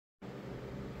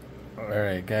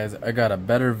Alright guys, I got a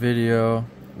better video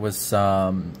with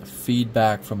some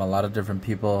feedback from a lot of different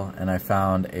people, and I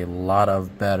found a lot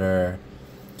of better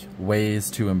ways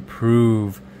to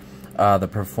improve the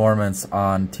performance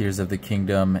on Tears of the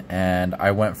Kingdom. And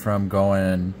I went from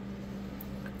going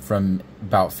from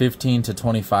about 15 to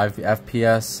 25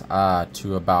 FPS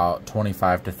to about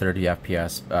 25 to 30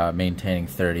 FPS, maintaining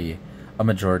 30 a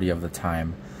majority of the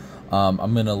time.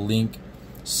 I'm going to link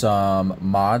some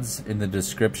mods in the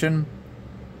description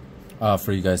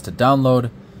for you guys to download,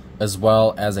 as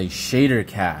well as a shader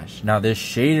cache. Now this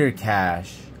shader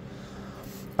cache,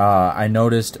 I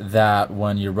noticed that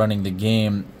when you're running the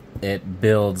game, it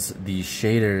builds these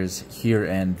shaders here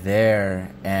and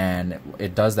there, and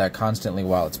it does that constantly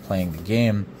while it's playing the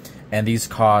game, and these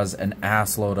cause an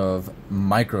assload of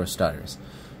micro stutters.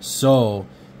 So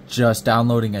just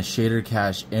downloading a shader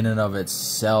cache in and of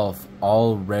itself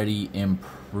already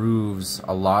improves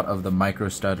a lot of the micro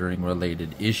stuttering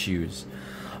related issues,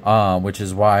 which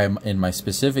is why in my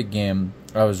specific game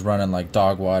I was running like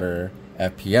dog water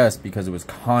FPS, because it was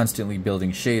constantly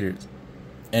building shaders.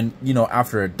 And you know,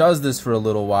 after it does this for a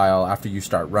little while, after you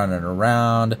start running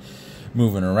around,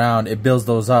 moving around, it builds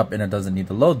those up and it doesn't need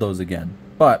to load those again.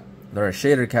 But there are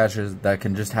shader caches that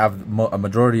can just have a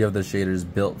majority of the shaders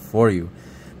built for you.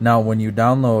 Now when you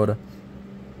download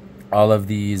all of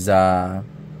these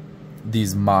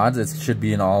mods, it should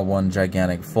be in all one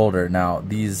gigantic folder. Now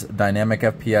these dynamic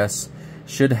FPS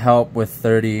should help with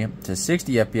 30 to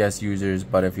 60 FPS users,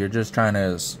 but if you're just trying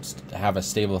to have a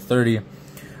stable 30,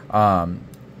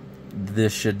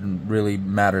 this shouldn't really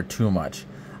matter too much.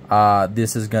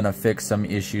 This is gonna fix some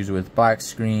issues with black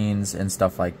screens and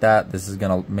stuff like that. This is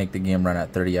gonna make the game run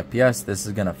at 30 FPS. This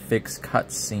is gonna fix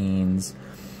cutscenes.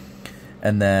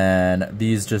 And then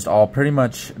these just all pretty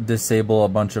much disable a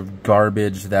bunch of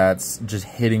garbage that's just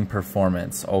hitting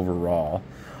performance overall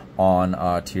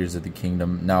on Tears of the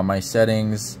Kingdom. Now my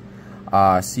settings,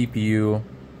 CPU,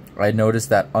 I noticed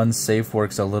that unsafe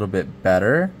works a little bit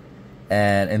better,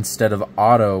 and instead of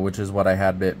auto, which is what I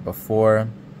had bit before.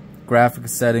 Graphics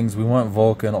settings, we want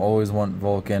Vulkan, always want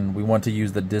Vulkan. We want to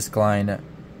use the disk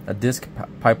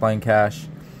pipeline cache.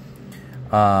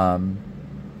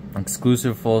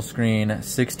 Exclusive full screen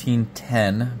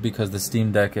 1610, because the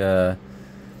Steamdeck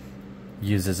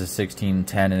uses a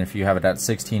 1610, and if you have it at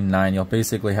 16:9, you'll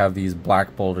basically have these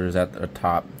black boulders at the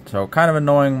top. So kind of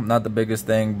annoying, not the biggest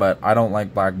thing, but I don't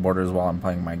like black borders while I'm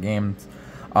playing my games.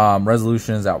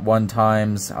 Resolution is at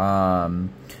 1x,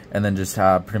 and then just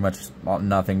pretty much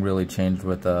nothing really changed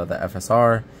with the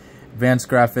FSR. Advanced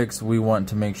graphics, we want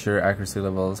to make sure accuracy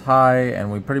level is high, and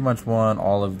we pretty much want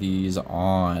all of these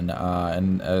on,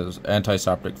 and as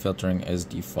anti-stoptic filtering is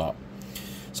default.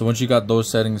 So once you got those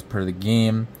settings per the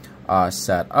game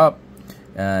set up,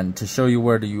 and to show you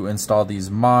where do you install these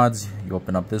mods, you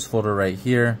open up this folder right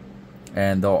here,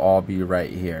 and they'll all be right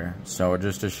here. So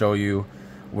just to show you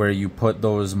where you put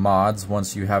those mods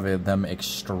once you have them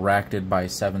extracted by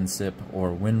 7-Zip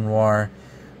or WinRAR,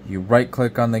 you right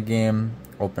click on the game,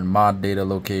 open mod data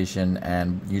location,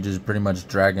 and you just pretty much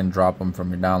drag and drop them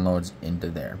from your downloads into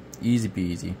there. Easy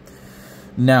peasy.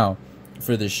 Now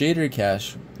for the shader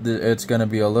cache, it's going to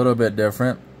be a little bit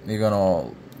different. You're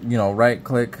going to right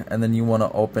click, and then you want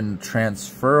to open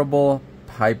transferable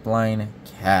pipeline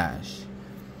cache.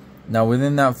 Now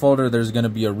within that folder there's going to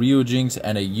be a Ryujinx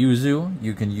and a Yuzu.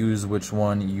 You can use which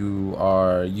one you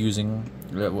are using,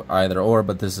 either or,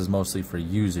 but this is mostly for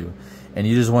Yuzu. And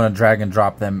you just want to drag and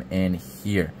drop them in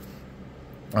here.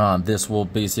 This will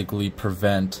basically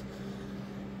prevent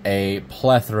a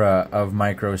plethora of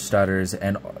micro stutters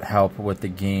and help with the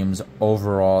game's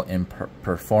overall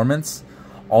performance.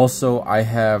 Also, I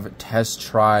have test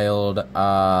trialed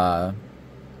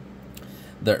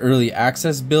the early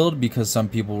access build, because some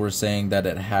people were saying that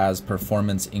it has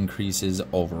performance increases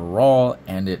overall,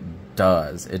 and it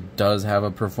does. It does have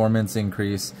a performance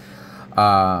increase,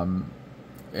 and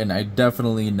I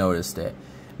definitely noticed it.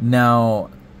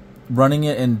 Now, running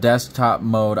it in desktop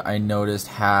mode, I noticed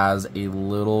has a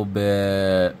little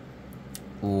bit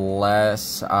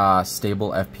less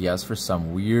stable FPS for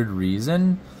some weird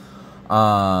reason.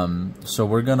 So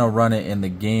we're gonna run it in the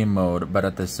game mode, but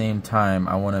at the same time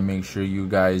I want to make sure you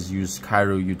guys use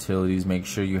Cairo utilities. Make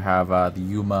sure you have the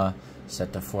Yuma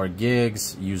set to 4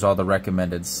 gigs, use all the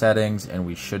recommended settings, and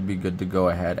we should be good to go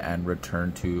ahead and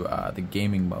return to the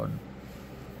gaming mode.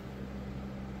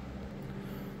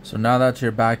 So now that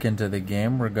you're back into the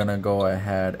game, we're gonna go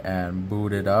ahead and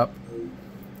boot it up,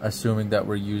 assuming that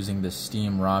we're using the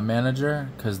Steam ROM manager,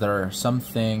 because there are some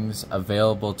things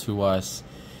available to us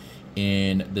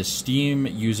in the Steam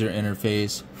user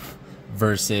interface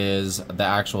versus the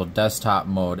actual desktop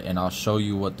mode, and I'll show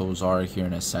you what those are here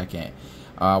in a second.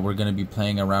 We're going to be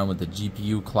playing around with the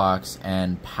GPU clocks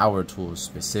and power tools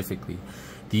specifically.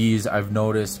 These, I've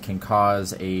noticed, can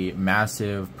cause a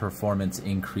massive performance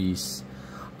increase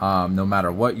no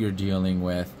matter what you're dealing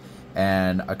with.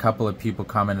 And a couple of people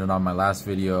commented on my last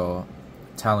video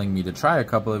telling me to try a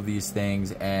couple of these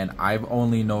things, and I've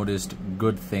only noticed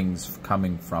good things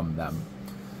coming from them.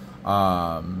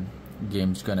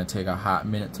 Game's gonna take a hot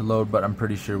minute to load, but I'm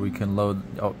pretty sure we can load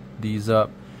these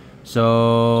up.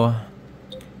 So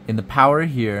in the power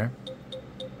here,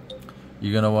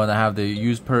 you're gonna want to have the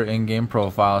use per in-game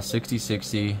profile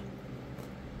 6060.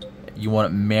 You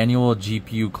want manual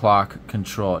GPU clock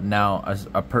control. Now,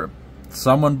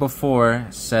 someone before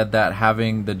said that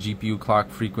having the GPU clock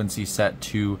frequency set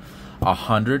to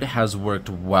 100 has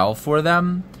worked well for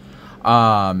them.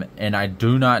 And I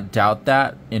do not doubt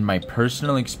that. In my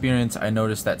personal experience, I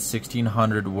noticed that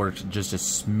 1600 worked just a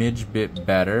smidge bit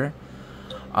better.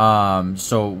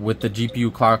 So with the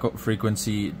GPU clock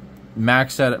frequency,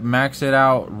 max it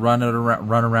out, run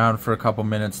around for a couple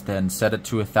minutes, then set it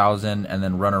to 1000, and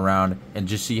then run around and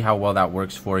just see how well that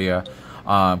works for you.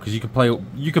 Because you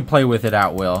can play with it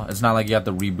at will. It's not like you have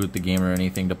to reboot the game or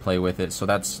anything to play with it, so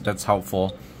that's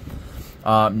helpful.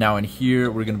 Now in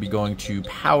here, we're going to be going to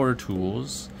power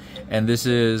tools, and this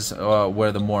is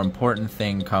where the more important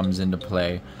thing comes into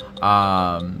play.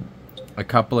 A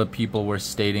couple of people were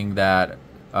stating that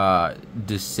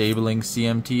disabling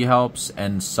CMT helps,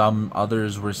 and some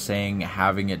others were saying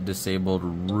having it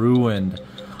disabled ruined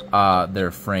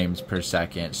their frames per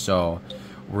second. So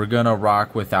we're gonna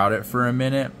rock without it for a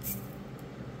minute.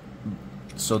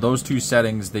 So those two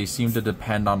settings, they seem to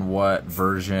depend on what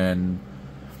version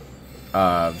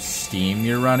of Steam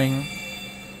you're running,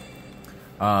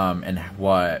 and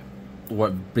what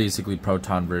basically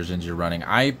Proton versions you're running.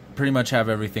 I pretty much have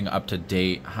everything up to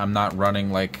date. I'm not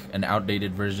running like an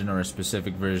outdated version or a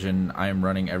specific version. I am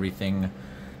running everything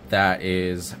that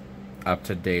is up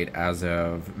to date as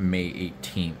of May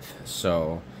 18th.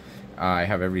 So I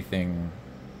have everything.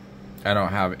 I don't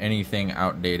have anything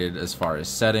outdated as far as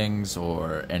settings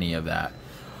or any of that.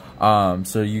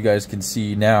 So you guys can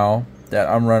see now that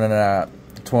I'm running at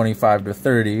 25 to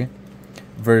 30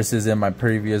 versus in my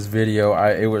previous video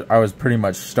I was pretty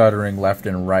much stuttering left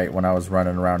and right when I was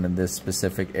running around in this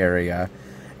specific area.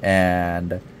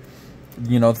 And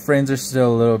you know, the frames are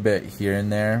still a little bit here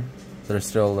and there. They're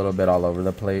still a little bit all over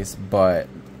the place, but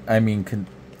I mean,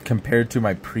 compared to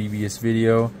my previous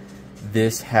video,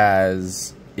 this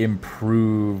has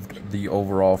improved the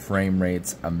overall frame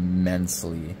rates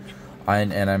immensely.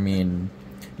 And I mean,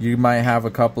 you might have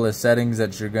a couple of settings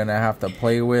that you're gonna have to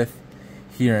play with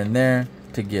here and there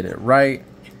to get it right,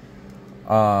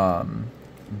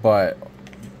 but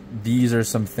these are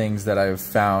some things that I've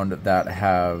found that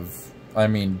have, I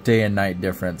mean, day and night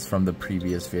difference from the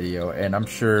previous video. And I'm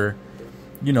sure,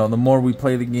 you know, the more we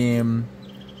play the game,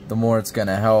 the more it's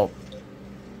gonna help.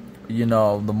 You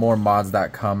know, the more mods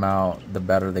that come out, the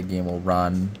better the game will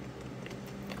run.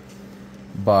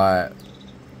 But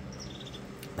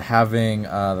having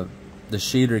the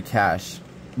shader cache,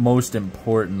 most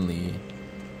importantly,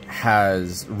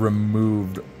 has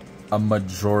removed a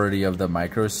majority of the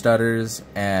micro stutters,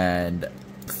 and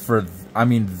I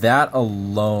mean, that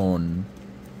alone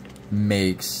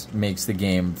makes the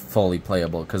game fully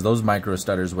playable, because those micro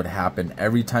stutters would happen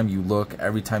every time you look,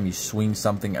 every time you swing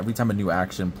something, every time a new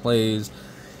action plays,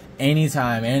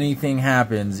 anytime anything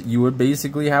happens, you would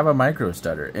basically have a micro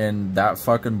stutter, and that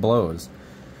fucking blows.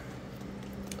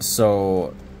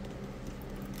 So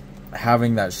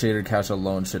having that shader cache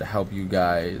alone should help you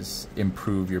guys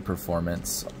improve your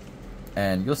performance,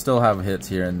 and you'll still have hits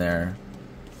here and there,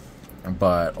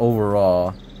 but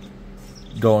overall,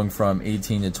 going from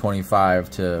 18 to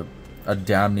 25 to a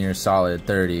damn near solid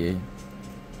 30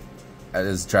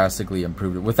 is drastically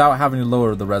improved without having to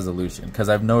lower the resolution. Because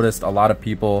I've noticed a lot of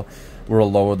people will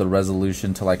lower the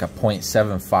resolution to like a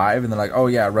 0.75 and they're like, oh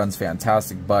yeah, it runs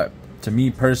fantastic. But to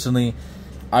me personally,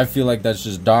 I feel like that's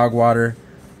just dog water.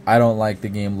 I don't like the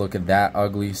game looking that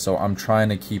ugly, so I'm trying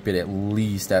to keep it at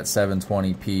least at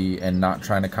 720p and not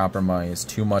trying to compromise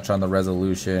too much on the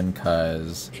resolution,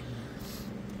 because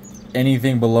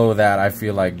anything below that, I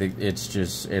feel like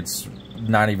it's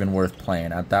not even worth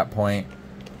playing at that point.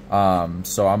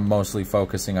 So I'm mostly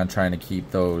focusing on trying to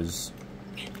keep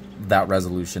that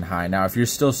resolution high. Now, if you're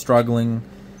still struggling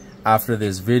after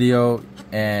this video,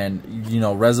 and you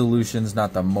know, resolution's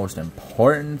not the most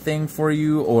important thing for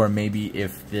you, or maybe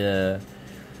if the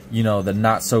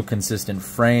not so consistent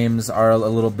frames are a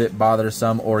little bit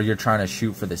bothersome, or you're trying to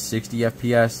shoot for the 60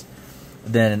 FPS,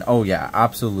 then oh yeah,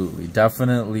 absolutely,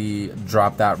 definitely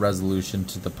drop that resolution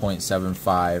to the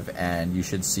 0.75 and you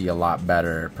should see a lot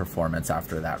better performance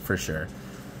after that for sure,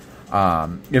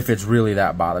 if it's really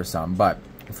that bothersome. But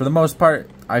for the most part,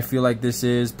 I feel like this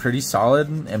is pretty solid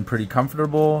and pretty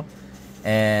comfortable,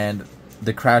 and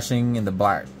the crashing and the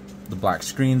black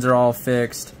screens are all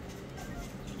fixed,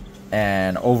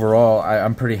 and overall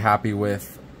I'm pretty happy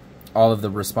with all of the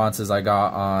responses I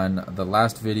got on the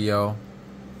last video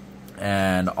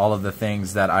and all of the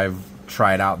things that I've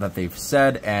tried out that they've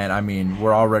said. And I mean,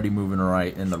 we're already moving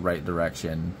right in the right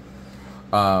direction.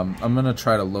 I'm gonna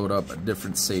try to load up a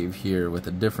different save here with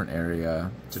a different area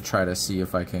to try to see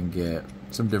if I can get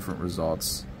some different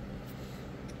results.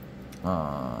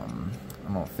 I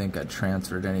don't think I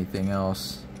transferred anything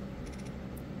else.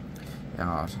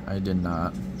 Yeah, I did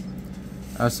not.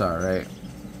 That's alright.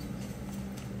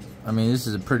 I mean, this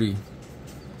is a pretty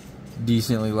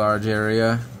decently large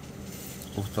area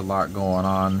with a lot going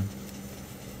on,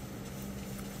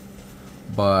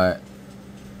 but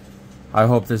I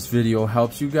hope this video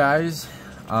helps you guys.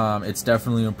 It's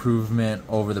definitely an improvement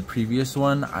over the previous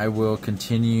one. I will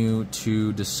continue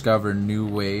to discover new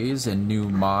ways and new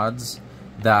mods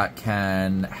that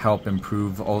can help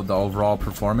improve the overall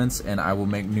performance, and I will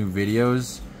make new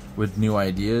videos with new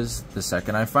ideas the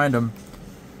second I find them.